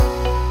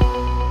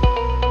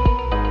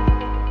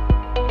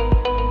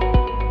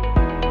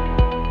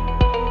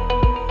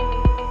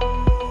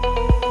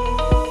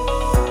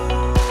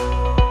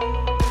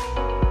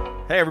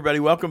everybody.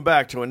 Welcome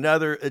back to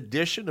another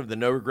edition of the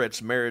No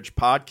Regrets Marriage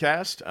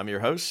Podcast. I'm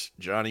your host,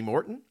 Johnny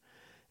Morton,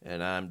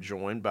 and I'm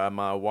joined by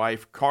my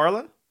wife,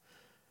 Carla.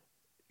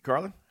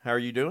 Carla, how are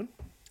you doing?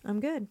 I'm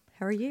good.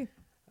 How are you?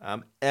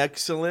 I'm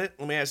excellent.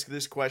 Let me ask you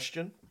this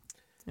question.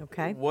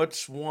 Okay.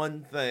 What's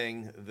one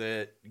thing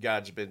that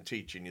God's been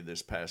teaching you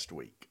this past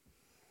week?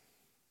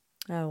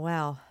 Oh,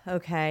 wow.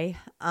 Okay.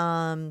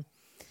 I don't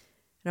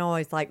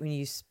always like when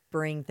you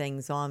spring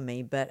things on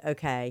me, but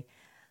okay.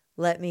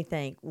 Let me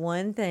think.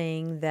 One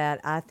thing that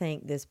I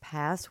think this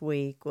past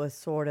week was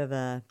sort of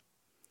a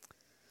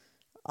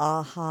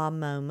aha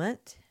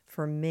moment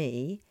for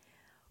me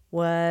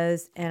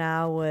was,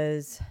 I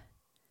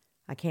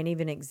can't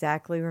even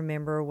exactly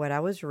remember what I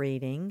was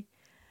reading,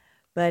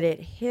 but it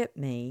hit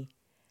me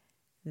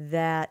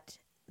that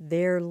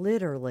there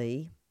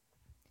literally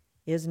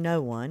is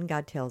no one,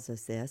 God tells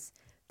us this,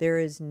 there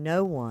is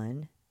no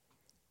one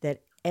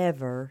that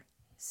ever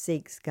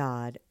seeks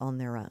God on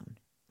their own.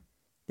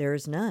 There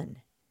is none.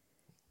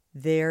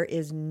 There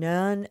is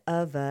none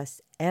of us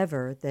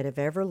ever that have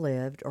ever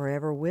lived or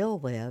ever will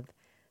live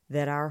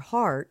that our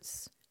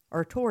hearts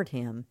are toward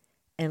Him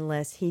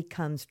unless He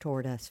comes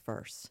toward us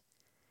first.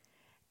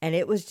 And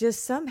it was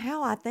just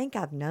somehow, I think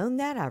I've known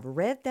that, I've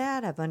read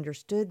that, I've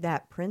understood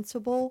that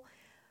principle,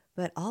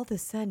 but all of a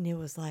sudden it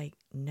was like,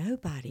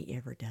 nobody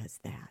ever does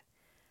that.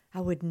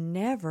 I would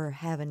never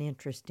have an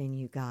interest in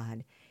you,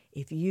 God,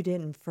 if you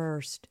didn't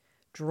first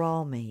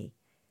draw me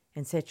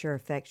and set your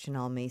affection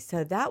on me.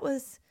 So that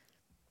was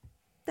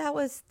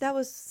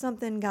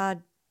something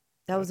God,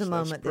 that was a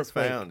moment this week. That's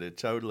profound. It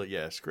totally,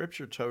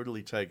 Scripture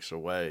totally takes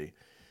away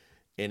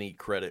any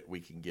credit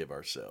we can give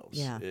ourselves.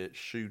 Yeah. It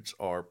shoots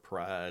our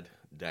pride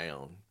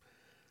down.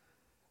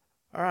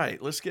 All right,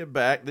 let's get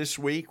back. This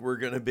week we're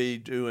going to be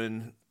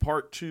doing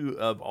part 2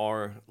 of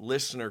our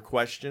listener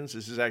questions.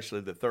 This is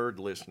actually the third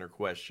listener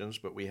questions,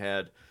 but we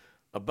had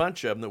a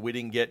bunch of them that we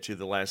didn't get to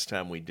the last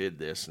time we did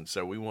this, and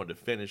so we wanted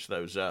to finish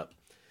those up.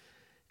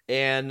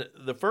 And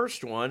the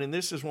first one, and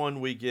this is one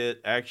we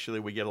get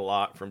a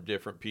lot from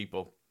different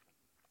people,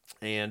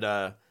 and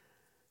I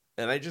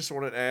just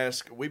wanted to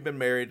ask, we've been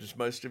married, as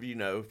most of you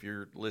know, if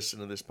you're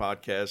listening to this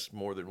podcast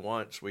more than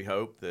once, we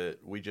hope that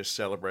we just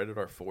celebrated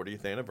our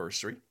 40th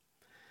anniversary.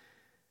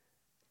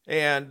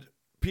 And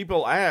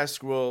people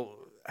ask, well,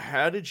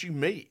 how did you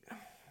meet?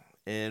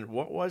 And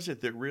what was it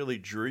that really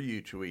drew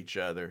you to each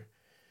other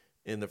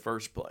in the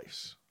first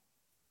place?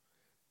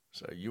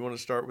 So you want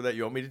to start with that?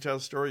 You want me to tell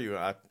the story?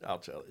 I'll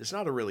tell it. It's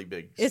not a really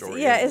big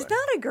story. It's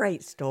not a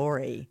great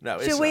story. No,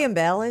 Should we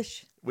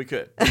embellish? We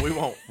could. We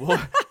won't.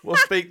 We'll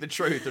speak the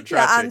truth or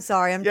try to. I'm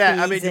sorry. I'm teasing.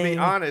 I mean, to be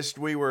honest,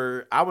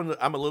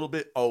 I'm a little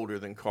bit older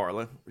than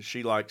Carla.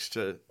 She likes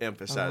to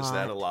emphasize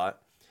that a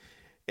lot.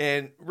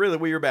 And really,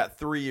 we were about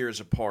 3 years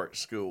apart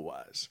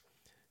school-wise.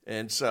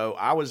 And so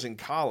I was in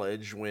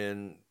college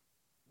when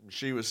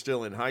she was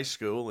still in high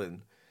school,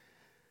 and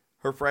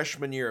her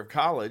freshman year of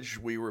college,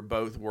 we were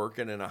both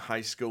working in a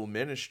high school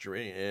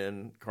ministry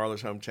in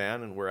Carla's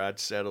hometown and where I'd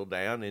settled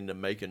down into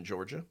Macon,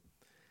 Georgia.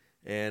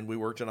 And we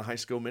worked in a high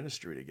school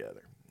ministry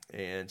together.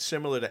 And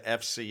similar to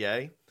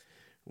FCA,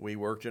 we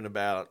worked in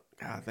about,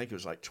 I think it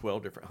was like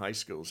 12 different high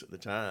schools at the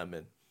time.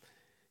 And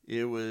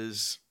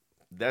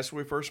that's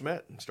when we first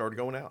met and started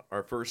going out.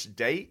 Our first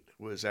date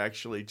was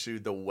actually to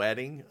the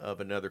wedding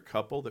of another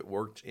couple that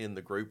worked in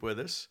the group with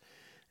us.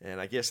 And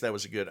I guess that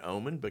was a good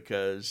omen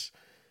because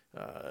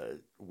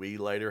we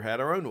later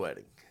had our own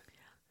wedding.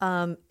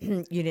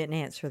 You didn't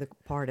answer the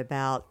part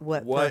about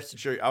what first.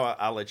 Sure,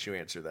 I'll let you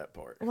answer that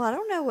part. Well, I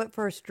don't know what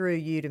first drew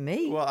you to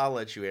me. Well, I'll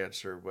let you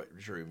answer what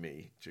drew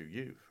me to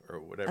you or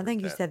whatever. I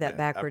think you said that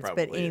backwards,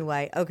 but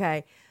anyway, is.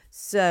 Okay.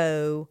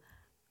 So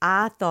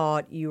I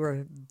thought you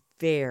were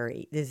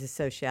this is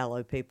so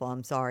shallow, people,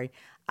 I'm sorry.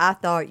 I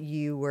thought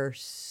you were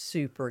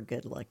super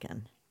good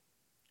looking.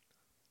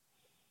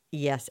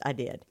 Yes, I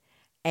did.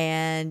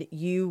 And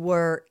you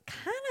were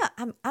kind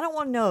of, I don't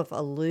want to know if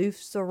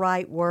aloof's the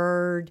right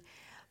word,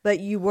 but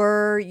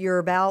you're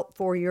about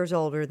 4 years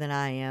older than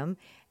I am.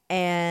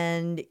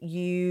 And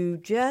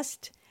you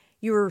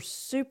were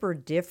super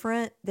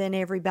different than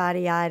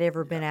everybody I'd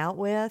ever been out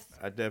with.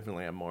 I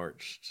definitely have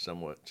marched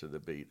somewhat to the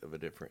beat of a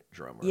different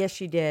drummer. Yes,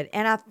 you did.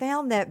 And I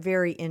found that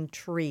very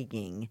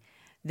intriguing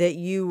that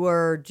you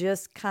were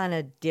just kind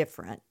of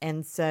different.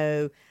 And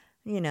so,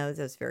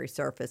 that's very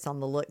surface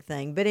on the look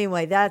thing. But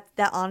anyway, that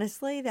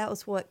honestly, that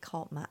was what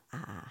caught my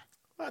eye.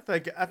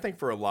 I think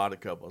for a lot of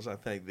couples, I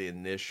think the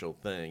initial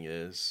thing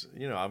is,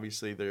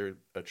 obviously they're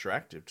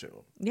attractive to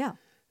them. Yeah.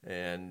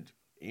 And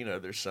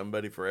there's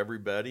somebody for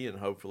everybody, and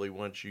hopefully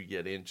once you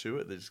get into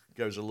it, this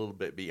goes a little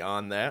bit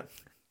beyond that.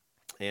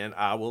 And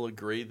I will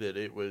agree that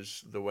it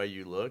was the way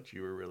you looked.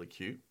 You were really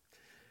cute.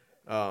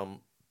 But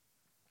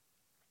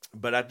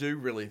I do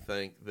really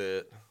think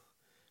that,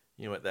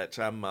 at that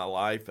time in my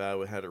life,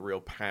 I had a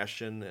real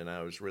passion, and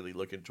I was really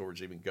looking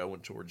towards even going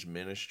towards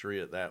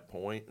ministry at that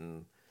point.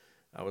 And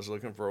I was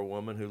looking for a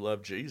woman who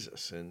loved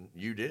Jesus, and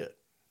you did.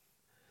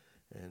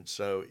 And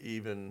so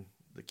even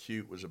the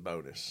cute was a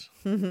bonus.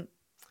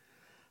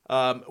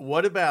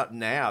 What about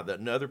now?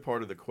 Another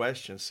part of the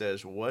question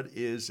says, what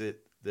is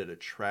it that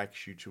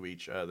attracts you to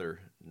each other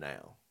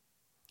now?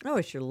 Oh,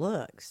 it's your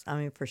looks. I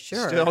mean, for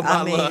Still sure. I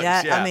not mean, looks,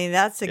 yeah.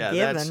 that's a Yeah,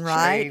 given, that's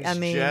right? I changed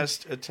mean,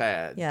 just a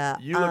tad. yeah.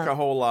 You look a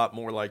whole lot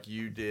more like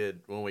you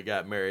did when we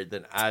got married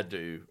than I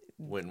do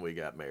when we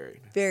got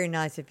married. Very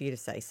nice of you to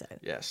say so.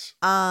 Yes.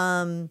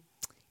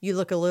 You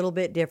look a little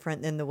bit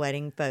different than the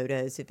wedding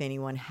photos, if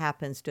anyone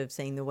happens to have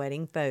seen the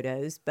wedding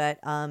photos. But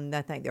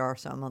I think there are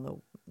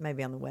some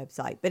maybe on the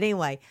website. But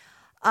anyway,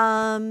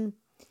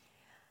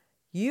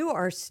 you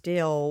are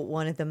still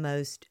one of the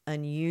most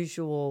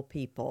unusual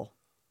people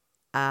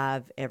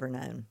I've ever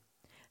known.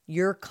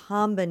 Your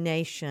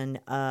combination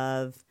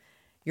of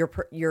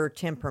your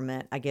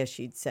temperament, I guess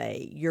you'd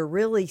say, you're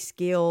really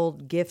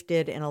skilled,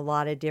 gifted in a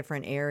lot of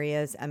different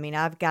areas. I mean,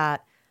 I've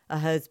got a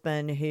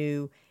husband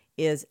who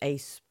is a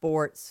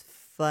sports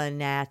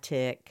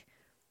fanatic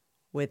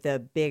with a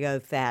big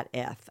old fat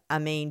F. I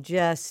mean,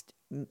 just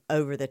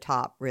over the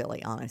top,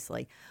 really,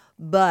 honestly.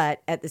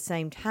 But at the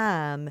same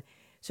time,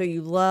 so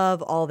you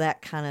love all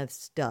that kind of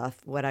stuff,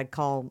 what I'd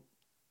call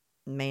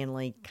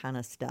manly kind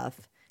of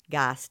stuff,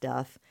 guy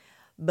stuff.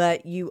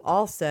 But you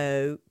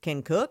also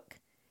can cook,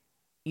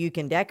 you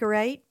can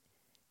decorate.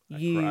 I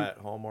cry at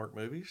Hallmark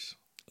movies.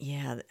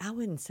 Yeah, I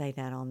wouldn't say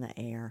that on the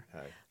air.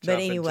 Hey, But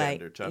anyway,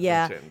 tough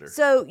yeah. and tender.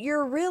 So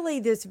you're really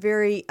this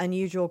very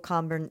unusual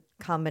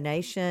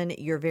combination.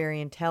 You're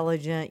very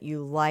intelligent.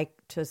 You like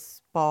to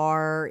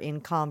spar in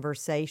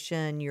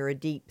conversation. You're a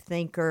deep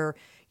thinker.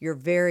 You're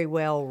very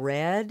well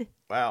read.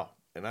 Wow.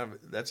 And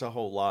that's a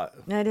whole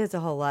lot. That is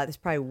a whole lot. There's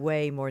probably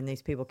way more than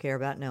these people care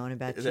about knowing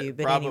about you.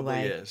 But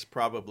anyway.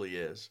 Probably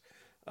is.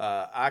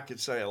 I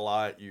could say a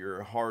lot. You're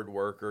a hard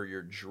worker.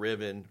 You're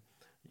driven.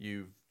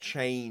 You've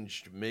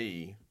changed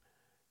me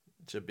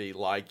to be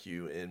like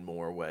you in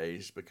more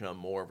ways, become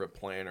more of a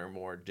planner,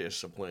 more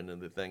disciplined in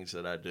the things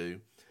that I do.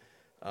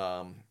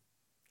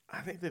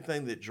 I think the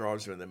thing that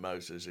draws me the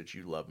most is that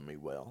you love me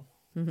well.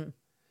 Mm-hmm.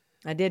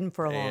 I didn't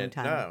for a long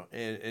time. No,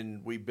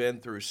 and we've been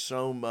through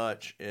so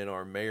much in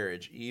our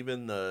marriage,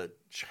 even the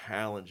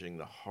challenging,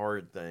 the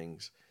hard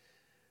things.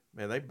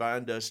 Man, they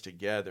bind us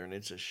together, and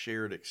it's a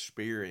shared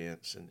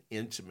experience and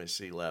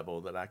intimacy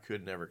level that I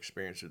could never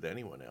experience with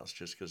anyone else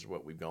just because of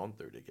what we've gone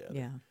through together.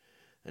 Yeah.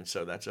 And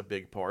so that's a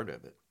big part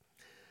of it.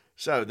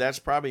 So that's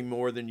probably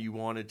more than you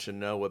wanted to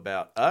know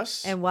about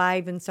us. And why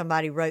even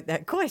somebody wrote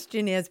that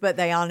question is, but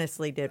they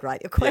honestly did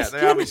write the question. Yeah,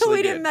 they obviously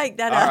we didn't make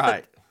that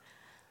up.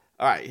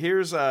 All right.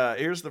 Here's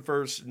the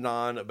first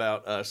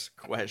non-about us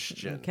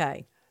question.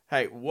 Okay.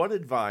 Hey, what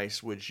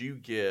advice would you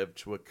give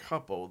to a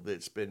couple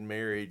that's been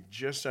married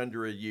just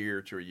under a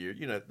year to a year?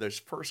 You know, those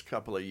first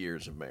couple of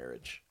years of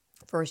marriage.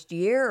 First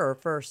year or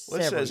first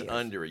several years? It says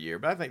under a year,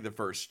 but I think the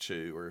first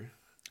two are.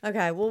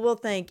 Okay, well, we'll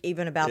think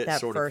even about that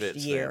first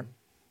year. Them.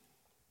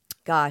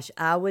 Gosh,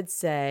 I would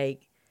say,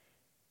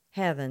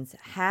 heavens,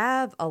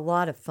 have a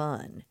lot of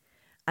fun.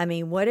 I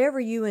mean, whatever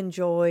you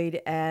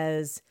enjoyed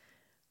as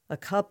a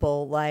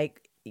couple,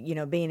 like, you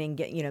know, being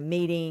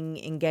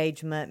meeting,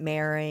 engagement,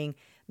 marrying,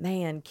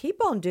 man,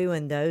 keep on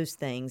doing those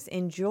things.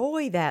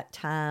 Enjoy that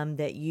time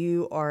that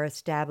you are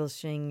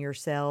establishing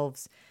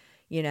yourselves,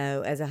 you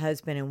know, as a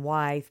husband and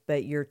wife,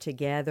 but you're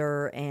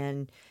together,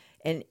 and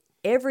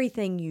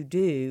everything you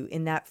do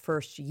in that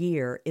first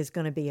year is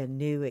going to be a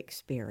new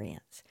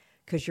experience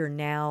because you're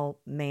now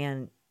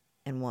man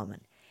and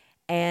woman.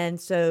 And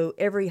so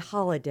every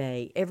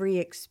holiday, every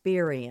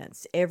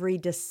experience,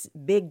 every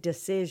big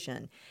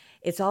decision,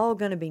 it's all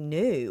going to be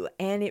new.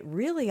 And it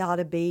really ought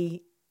to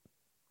be,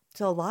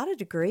 to a lot of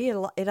degree,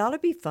 it ought to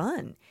be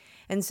fun.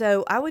 And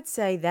so I would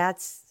say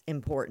that's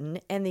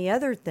important. And the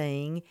other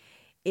thing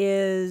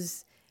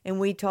is, and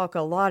we talk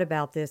a lot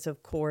about this,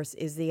 of course,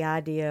 is the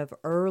idea of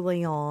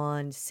early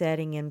on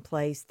setting in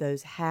place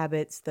those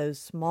habits, those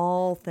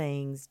small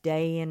things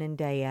day in and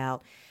day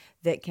out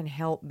that can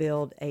help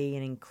build an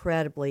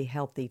incredibly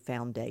healthy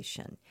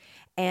foundation.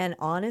 And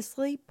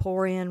honestly,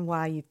 pour in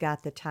while you've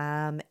got the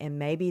time and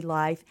maybe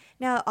life.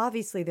 Now,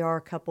 obviously, there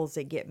are couples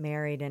that get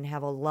married and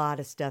have a lot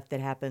of stuff that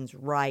happens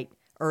right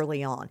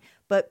early on.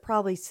 But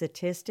probably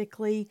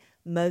statistically,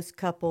 most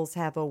couples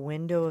have a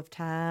window of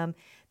time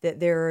that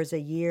there is a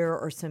year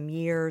or some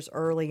years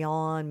early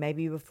on,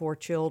 maybe before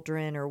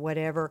children or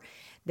whatever,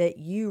 that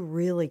you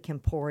really can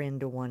pour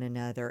into one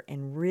another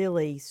and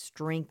really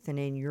strengthen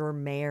in your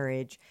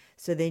marriage.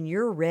 So then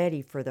you're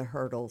ready for the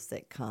hurdles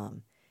that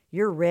come.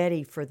 You're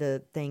ready for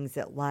the things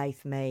that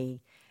life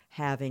may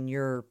have in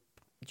your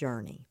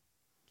journey.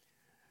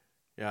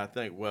 Yeah, I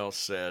think well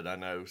said. I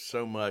know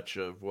so much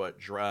of what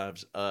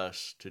drives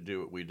us to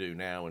do what we do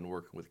now and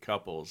working with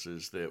couples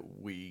is that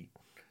we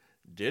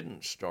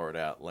didn't start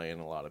out laying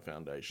a lot of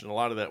foundation. A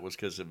lot of that was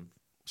because of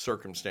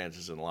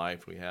circumstances in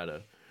life.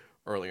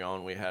 Early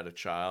on, we had a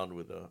child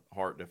with a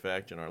heart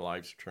defect and our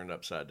lives turned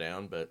upside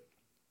down. But,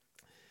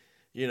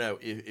 you know,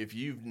 if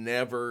you've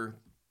never,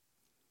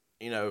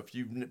 you know, if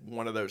you're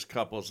one of those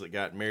couples that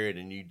got married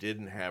and you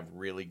didn't have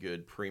really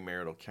good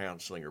premarital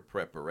counseling or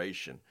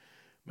preparation,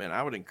 Man,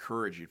 I would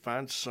encourage you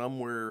find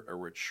somewhere, a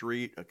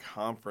retreat, a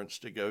conference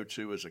to go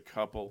to as a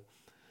couple.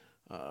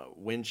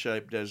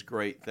 WinShape does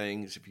great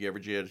things. If you ever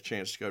get a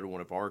chance to go to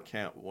one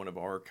of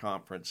our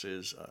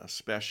conferences,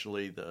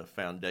 especially the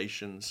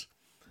Foundations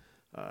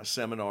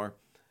seminar,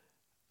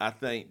 I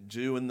think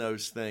doing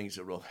those things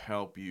that will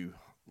help you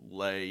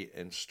lay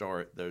and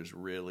start those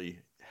really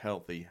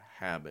healthy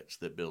habits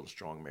that build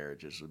strong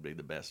marriages would be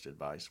the best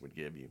advice we'd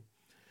give you.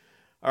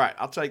 All right,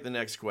 I'll take the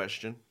next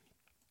question.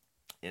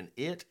 And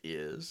it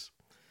is,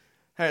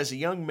 as a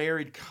young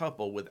married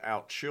couple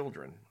without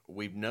children,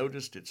 we've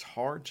noticed it's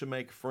hard to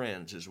make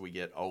friends as we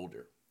get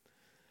older.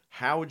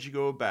 How would you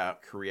go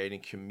about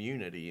creating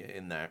community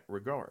in that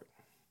regard?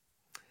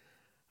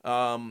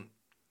 Um,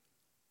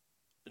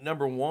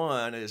 Number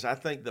one is I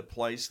think the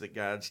place that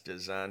God's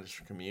designed us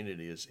for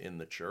community is in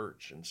the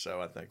church. And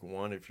so I think,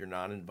 one, if you're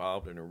not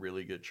involved in a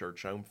really good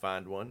church home,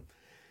 find one.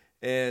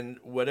 And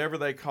whatever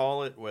they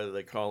call it, whether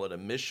they call it a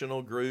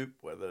missional group,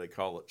 whether they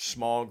call it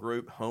small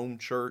group, home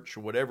church,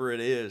 whatever it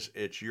is,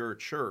 it's your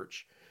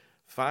church.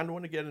 Find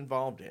one to get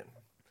involved in.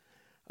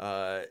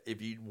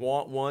 If you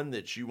want one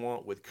that you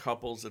want with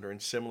couples that are in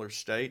similar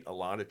state, a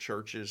lot of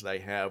churches, they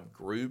have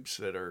groups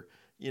that are,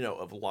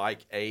 of like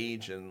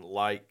age and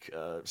like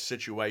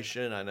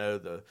situation. I know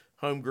the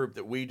home group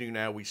that we do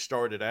now, we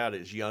started out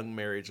as young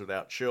marrieds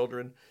without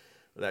children.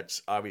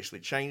 That's obviously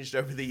changed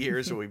over the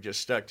years, so we've just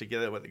stuck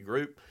together with the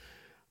group.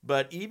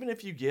 But even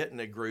if you get in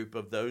a group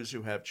of those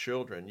who have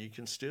children, you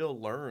can still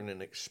learn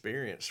and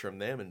experience from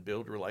them and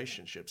build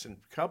relationships. And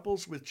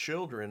couples with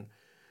children,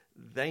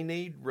 they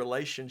need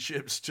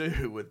relationships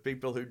too with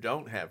people who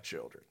don't have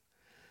children.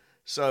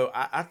 So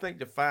I think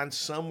to find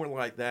somewhere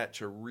like that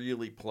to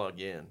really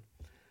plug in.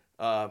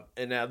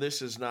 And now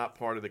this is not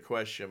part of the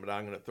question, but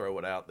I'm going to throw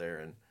it out there.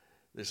 And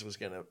this was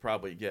going to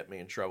probably get me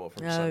in trouble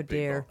from some people.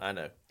 Dear. I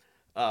know.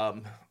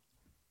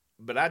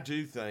 But I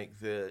do think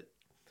that,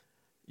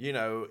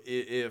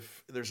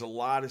 if there's a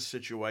lot of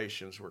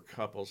situations where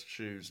couples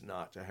choose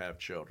not to have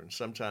children,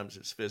 sometimes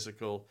it's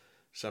physical,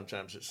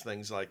 sometimes it's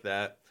things like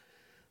that.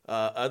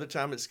 Other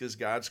times it's because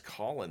God's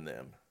calling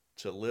them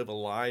to live a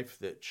life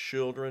that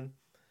children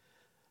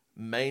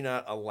may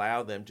not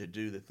allow them to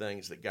do the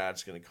things that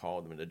God's going to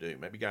call them to do.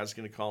 Maybe God's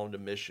going to call them to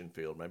mission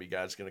field. Maybe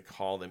God's going to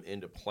call them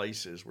into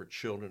places where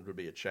children would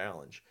be a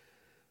challenge.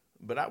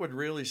 But I would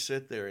really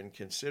sit there and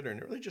consider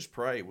and really just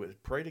pray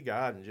to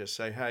God and just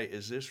say, hey,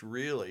 is this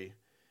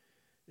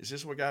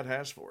what God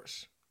has for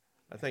us?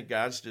 I think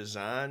God's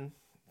design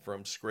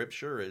from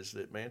Scripture is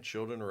that, man,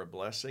 children are a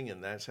blessing,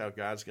 and that's how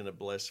God's going to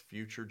bless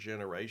future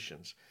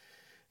generations.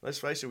 Let's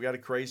face it, we got a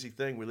crazy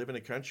thing. We live in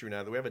a country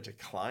now that we have a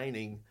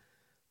declining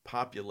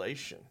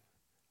population,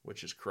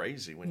 which is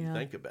crazy when you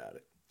think about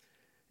it.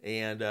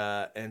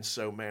 And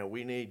so, man,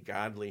 we need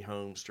godly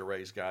homes to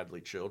raise godly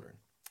children.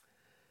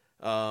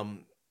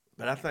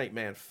 But I think,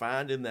 man,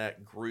 finding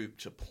that group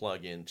to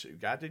plug into.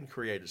 God didn't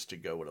create us to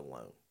go it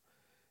alone.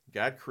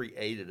 God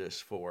created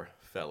us for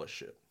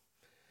fellowship.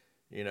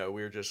 We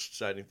were just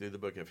studying through the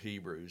book of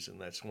Hebrews,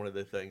 and that's one of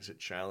the things it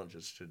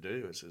challenges us to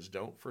do. It says,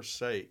 don't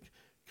forsake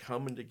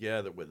coming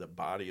together with a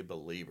body of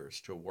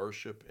believers to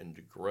worship and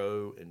to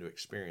grow and to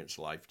experience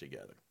life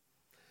together.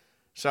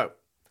 So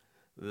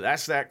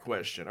that's that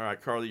question. All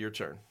right, Carly, your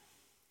turn.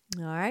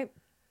 All right.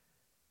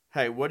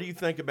 Hey, what do you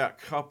think about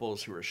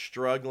couples who are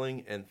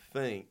struggling and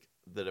think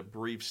that a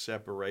brief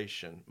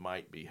separation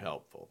might be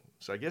helpful?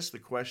 So I guess the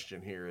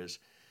question here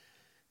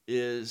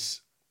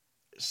is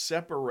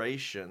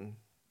separation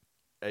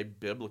a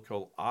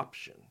biblical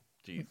option,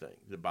 do you think?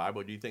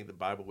 Do you think the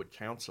Bible would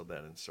counsel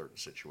that in certain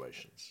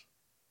situations?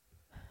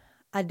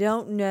 I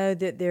don't know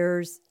that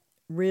there's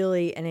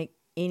really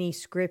any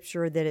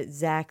scripture that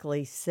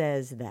exactly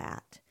says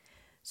that.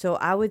 So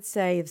I would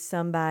say if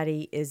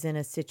somebody is in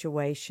a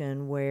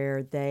situation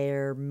where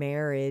their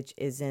marriage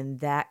is in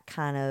that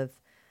kind of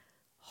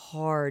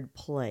hard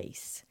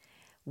place,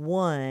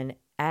 one,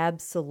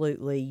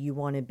 absolutely you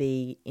want to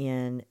be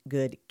in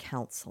good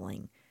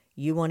counseling.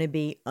 You want to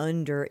be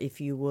under, if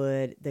you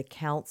would, the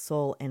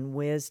counsel and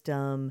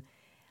wisdom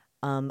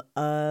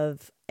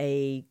of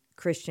a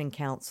Christian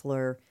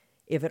counselor,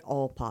 if at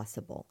all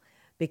possible.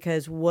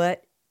 Because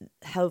what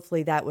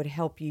hopefully that would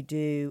help you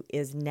do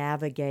is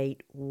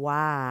navigate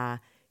why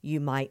you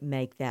might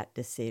make that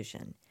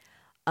decision.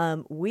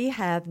 We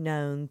have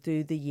known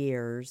through the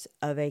years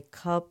of a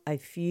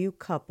few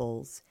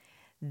couples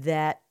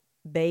that,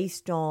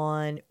 based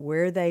on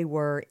where they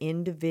were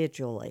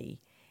individually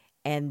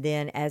and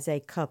then as a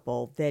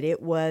couple, that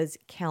it was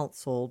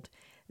counseled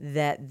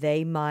that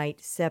they might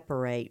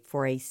separate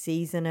for a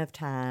season of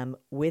time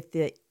with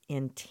the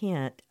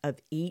intent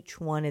of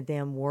each one of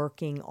them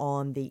working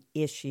on the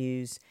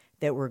issues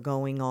that were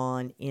going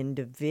on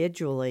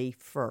individually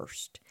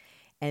first,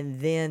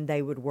 and then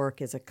they would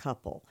work as a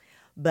couple.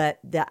 But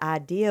the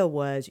idea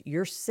was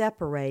you're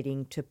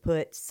separating to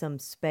put some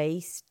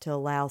space, to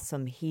allow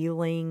some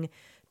healing,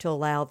 to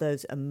allow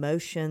those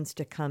emotions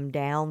to come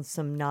down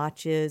some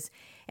notches,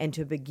 and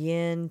to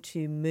begin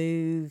to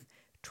move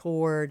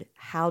toward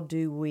how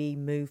do we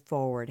move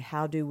forward?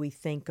 How do we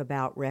think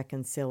about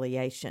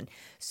reconciliation?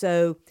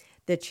 So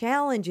the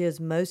challenge is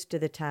most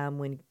of the time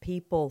when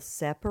people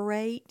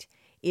separate,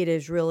 it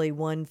is really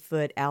 1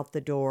 foot out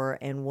the door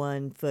and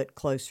 1 foot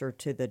closer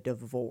to the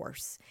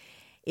divorce.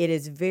 It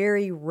is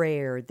very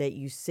rare that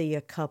you see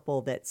a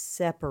couple that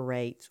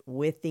separates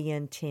with the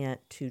intent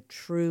to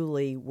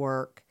truly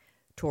work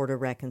toward a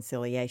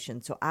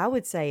reconciliation. So I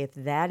would say if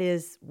that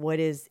is what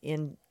is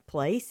in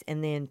place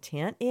and the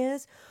intent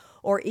is,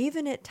 or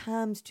even at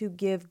times to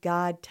give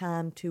God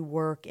time to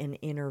work and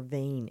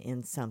intervene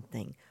in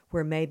something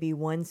where maybe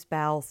one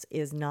spouse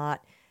is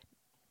not,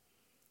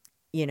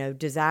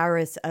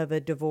 desirous of a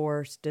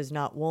divorce, does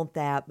not want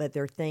that, but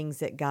there are things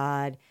that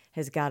God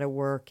has got to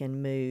work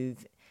and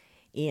move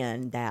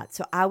in that.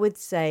 So I would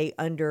say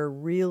under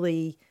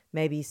really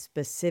maybe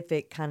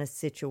specific kind of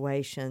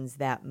situations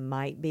that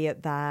might be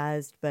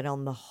advised, but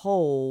on the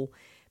whole,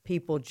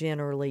 people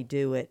generally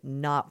do it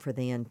not for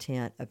the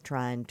intent of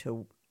trying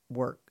to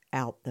work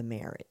out the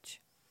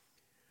marriage.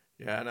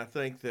 Yeah, and I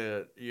think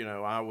that,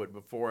 I would,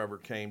 before I ever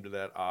came to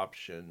that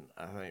option,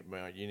 I think,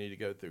 well, you need to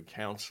go through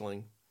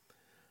counseling.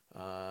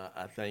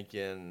 I think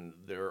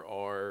there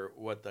are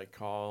what they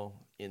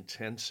call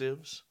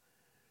intensives,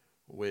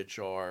 which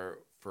are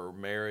for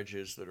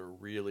marriages that are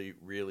really,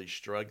 really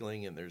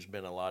struggling and there's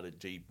been a lot of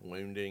deep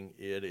wounding.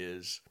 It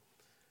is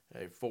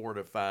a 4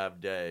 to 5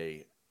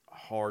 day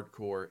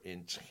hardcore,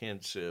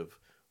 intensive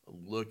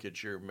look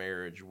at your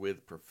marriage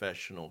with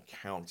professional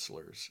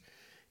counselors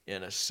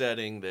in a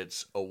setting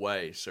that's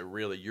away. So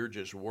really, you're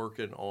just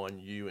working on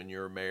you and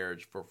your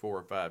marriage for 4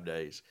 or 5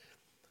 days.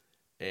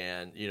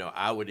 And,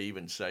 I would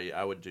even say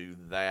I would do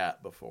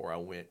that before I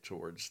went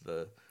towards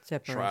the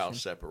trial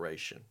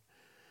separation.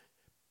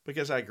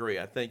 Because I agree.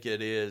 I think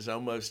it is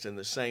almost in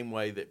the same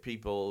way that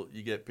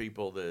you get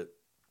people that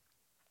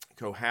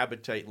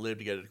cohabitate, live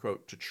together,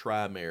 quote, to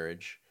try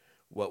marriage.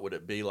 What would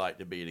it be like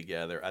to be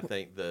together? I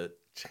think the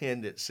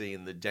tendency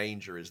and the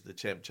danger is the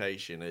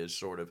temptation is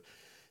sort of,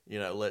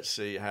 let's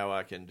see how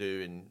I can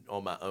do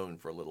on my own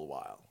for a little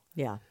while.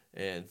 Yeah.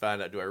 And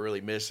find out, do I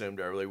really miss him?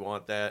 Do I really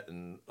want that?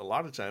 And a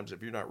lot of times,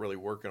 if you're not really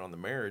working on the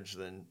marriage,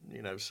 then,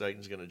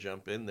 Satan's going to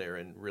jump in there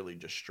and really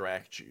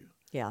distract you.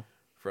 Yeah.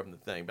 From the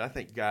thing. But I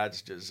think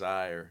God's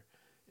desire,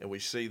 and we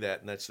see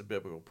that, and that's the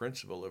biblical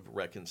principle of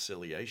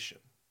reconciliation.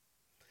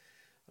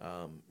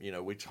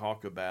 We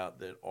talk about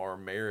that our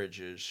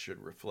marriages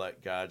should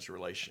reflect God's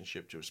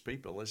relationship to his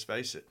people. Let's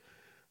face it,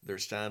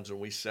 there's times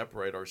when we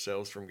separate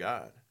ourselves from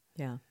God.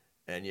 Yeah.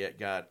 And yet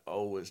God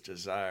always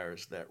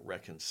desires that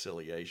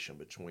reconciliation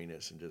between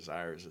us and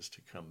desires us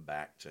to come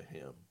back to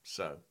him.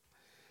 So,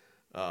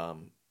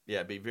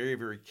 be very,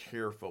 very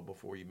careful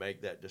before you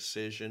make that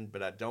decision.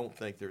 But I don't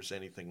think there's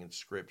anything in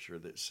Scripture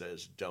that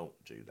says don't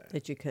do that.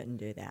 That you couldn't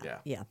do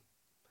that. Yeah.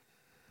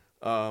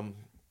 All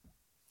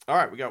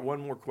right, we got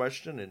one more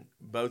question, and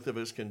both of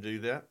us can do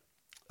that.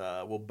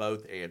 We'll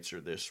both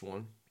answer this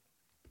one.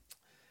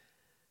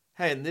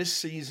 Hey, in this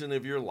season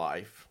of your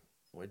life,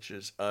 which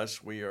is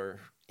us, we are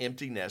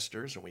empty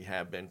nesters, and we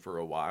have been for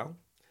a while.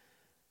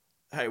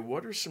 Hey,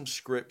 what are some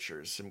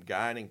scriptures, some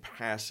guiding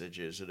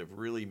passages that have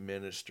really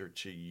ministered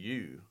to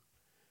you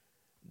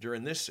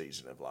during this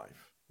season of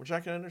life? Which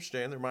I can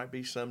understand there might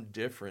be some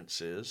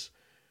differences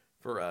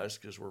for us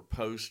because we're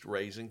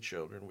post-raising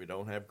children. We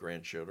don't have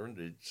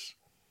grandchildren.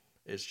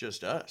 It's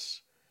just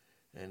us.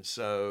 And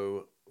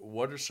so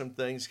what are some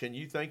things, can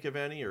you think of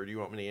any, or do you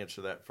want me to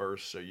answer that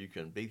first so you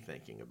can be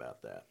thinking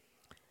about that?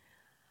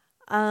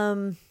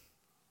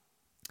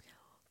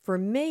 For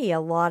me,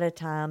 a lot of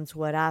times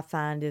what I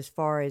find as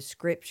far as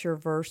scripture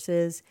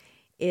verses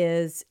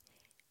is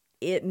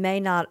it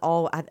may not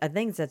all, I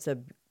think that's a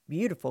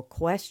beautiful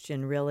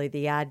question, really,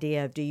 the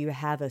idea of do you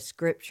have a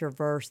scripture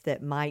verse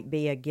that might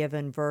be a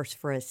given verse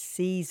for a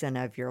season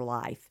of your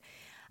life?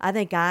 I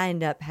think I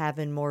end up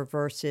having more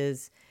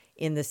verses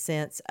in the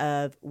sense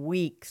of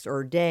weeks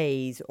or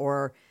days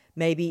or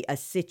maybe a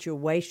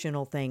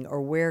situational thing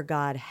or where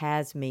God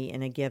has me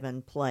in a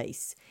given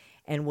place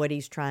and what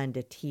he's trying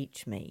to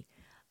teach me.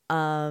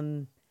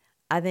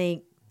 I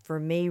think for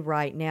me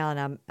right now,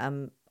 and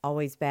I'm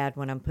always bad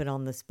when I'm put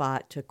on the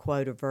spot to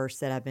quote a verse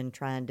that I've been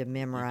trying to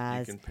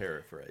memorize. You can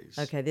paraphrase.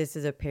 Okay, this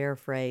is a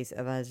paraphrase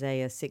of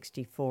Isaiah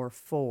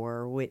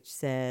 64:4, which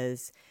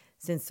says,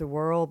 "Since the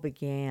world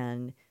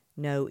began,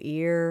 no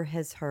ear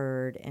has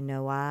heard and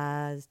no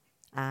eye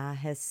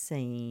has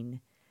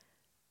seen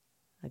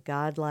a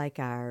God like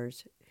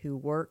ours who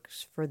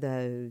works for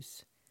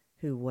those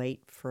who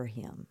wait for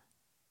him."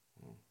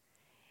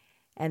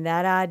 And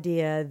that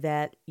idea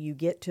that you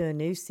get to a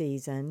new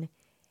season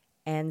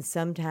and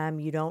sometime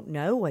you don't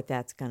know what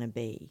that's going to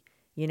be,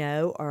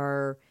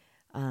 or,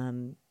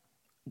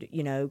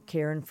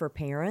 caring for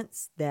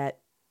parents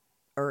that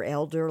are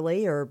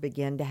elderly or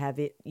begin to have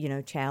it,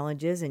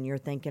 challenges, and you're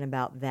thinking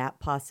about that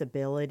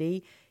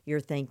possibility.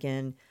 You're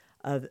thinking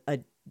of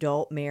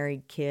adult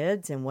married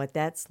kids and what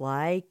that's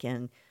like,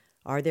 and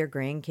are there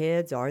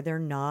grandkids? Are there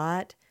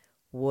not?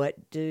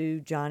 What do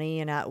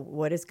Johnny and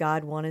what does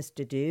God want us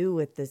to do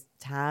with the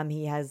time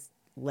he has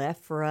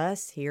left for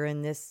us here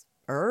in this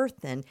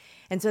earth. And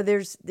so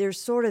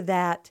there's sort of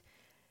that,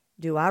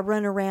 do I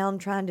run around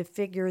trying to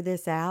figure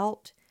this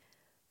out?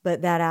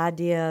 But that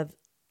idea of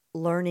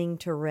learning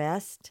to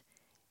rest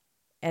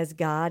as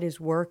God is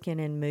working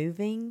and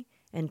moving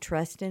and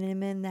trusting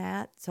him in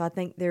that. So I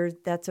think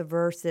that's a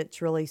verse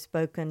that's really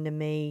spoken to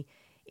me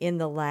in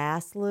the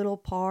last little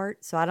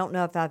part. So I don't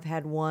know if I've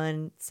had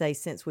one, say,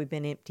 since we've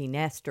been empty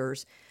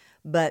nesters,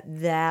 but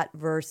that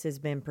verse has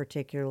been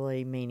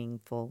particularly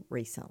meaningful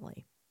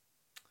recently.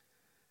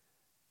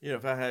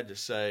 If I had to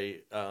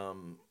say,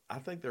 I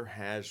think there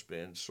has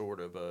been sort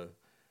of a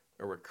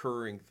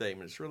recurring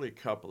theme. It's really a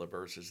couple of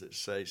verses that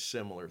say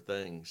similar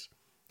things.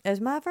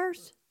 As my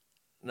verse?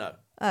 No.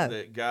 Oh.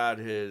 That God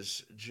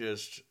has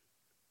just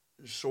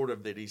sort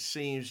of, that he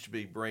seems to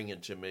be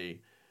bringing to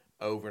me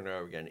over and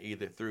over again,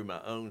 either through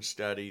my own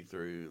study,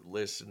 through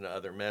listening to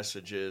other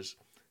messages,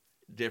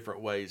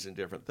 different ways and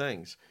different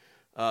things.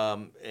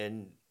 I'd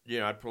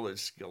probably,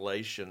 it's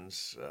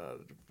Galatians,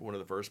 one of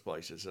the first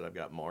places that I've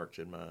got marked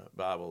in my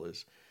Bible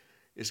is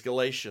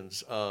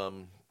Galatians.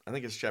 I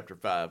think it's chapter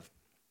 5.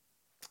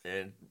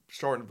 And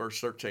starting in verse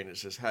 13, it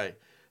says, "Hey,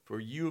 for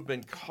you have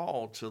been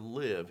called to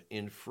live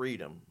in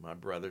freedom, my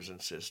brothers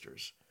and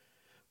sisters.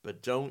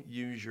 But don't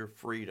use your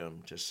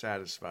freedom to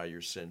satisfy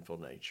your sinful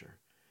nature.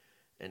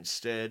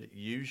 Instead,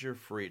 use your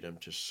freedom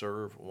to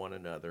serve one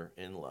another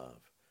in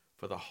love.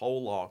 For the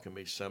whole law can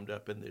be summed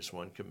up in this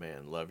one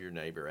command: love your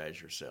neighbor as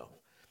yourself."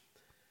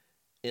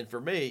 And for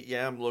me,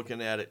 yeah, I'm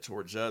looking at it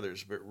towards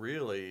others, but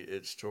really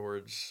it's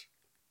towards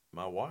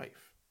my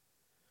wife.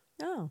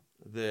 Oh.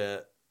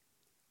 That,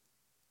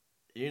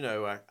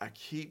 I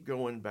keep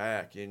going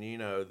back, and,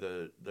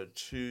 the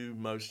two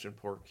most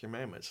important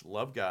commandments: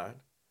 love God,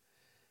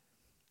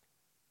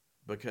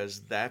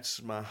 because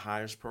that's my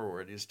highest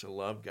priority, is to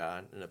love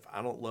God. And if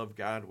I don't love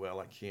God well,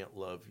 I can't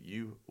love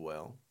you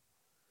well.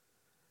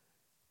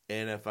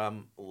 And if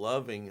I'm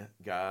loving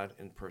God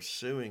and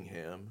pursuing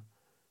him,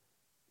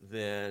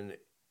 then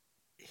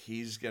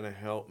he's going to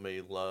help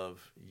me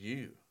love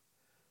you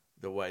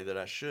the way that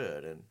I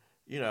should. And,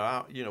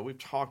 we've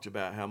talked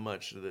about how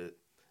much that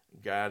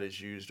God has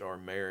used our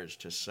marriage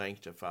to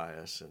sanctify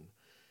us.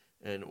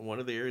 And one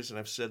of the areas, and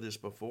I've said this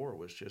before,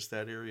 was just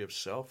that area of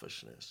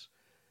selfishness.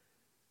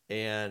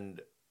 And,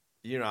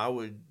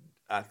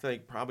 I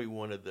think probably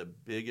one of the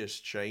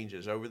biggest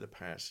changes over the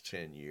past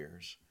 10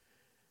 years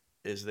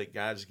is that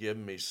God's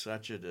given me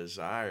such a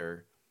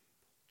desire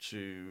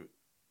to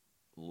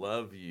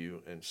love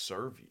you and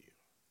serve you.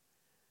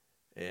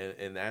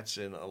 And that's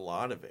in a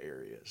lot of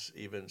areas,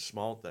 even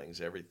small things,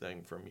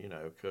 everything from,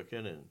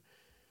 cooking and,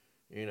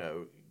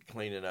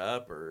 cleaning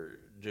up, or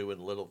doing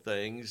little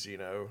things,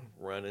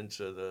 running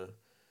to the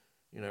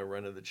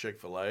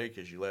Chick-fil-A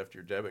because you left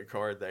your debit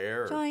card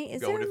there. Johnny, is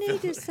there a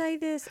need to say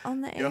this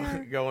on the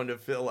air? Going to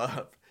fill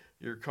up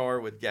your car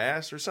with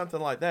gas or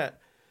something like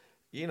that,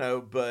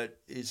 but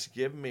it's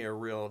given me a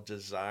real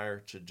desire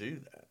to do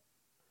that.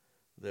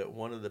 That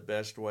one of the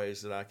best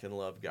ways that I can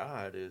love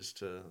God is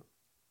to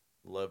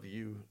love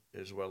you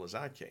as well as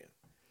I can.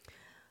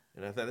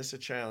 And I think that's a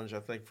challenge, I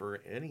think, for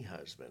any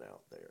husband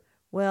out there.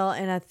 Well,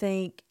 and I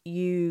think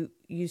you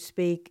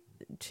speak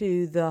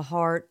to the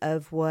heart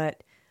of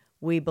what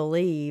we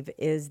believe,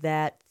 is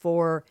that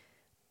for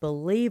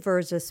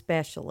believers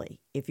especially,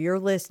 if you're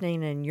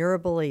listening and you're a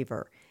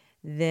believer,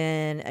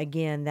 then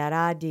again, that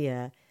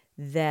idea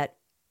that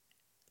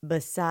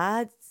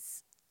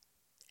besides,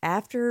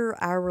 after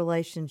our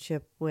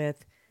relationship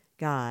with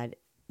God,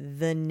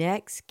 the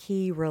next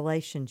key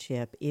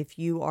relationship, if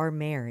you are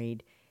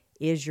married,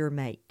 is your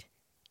mate.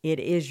 It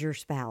is your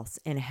spouse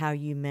and how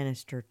you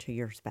minister to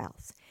your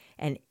spouse.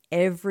 And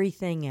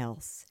everything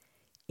else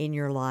in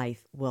your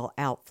life will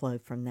outflow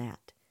from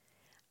that.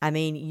 I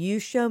mean, you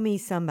show me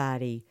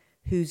somebody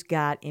who's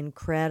got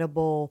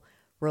incredible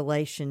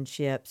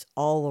relationships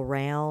all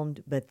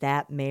around, but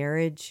that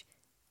marriage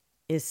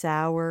is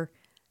sour,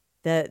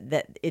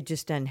 that it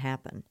just doesn't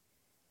happen.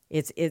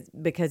 It's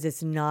because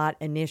it's not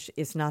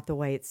the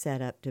way it's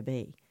set up to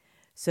be.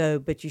 So,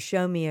 but you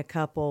show me a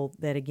couple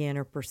that again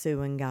are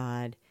pursuing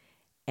God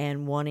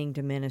and wanting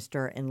to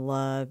minister and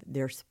love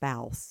their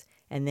spouse,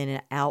 and then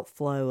an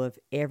outflow of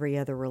every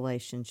other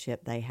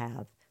relationship they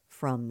have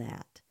from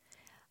that.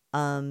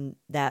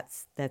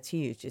 That's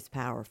huge. It's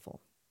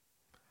powerful.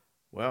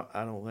 Well,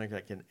 I don't think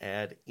I can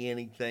add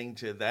anything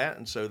to that.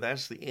 And so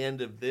that's the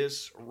end of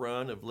this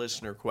run of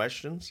listener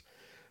questions.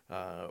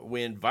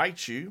 We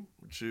invite you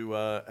to,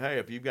 hey,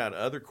 if you've got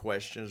other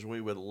questions, we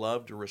would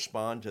love to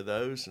respond to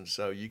those. And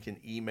so you can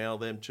email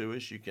them to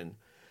us. You can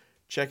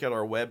check out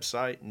our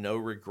website, No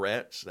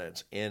Regrets.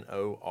 That's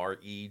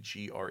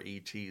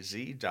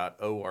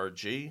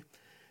NOREGRETZ.org.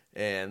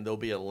 And there'll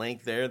be a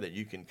link there that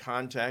you can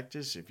contact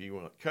us if you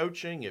want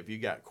coaching, if you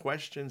got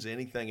questions,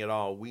 anything at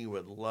all. We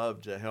would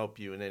love to help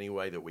you in any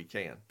way that we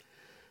can.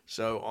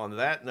 So on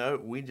that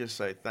note, we just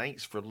say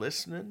thanks for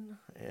listening,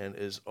 and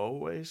as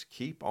always,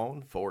 keep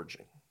on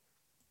forging.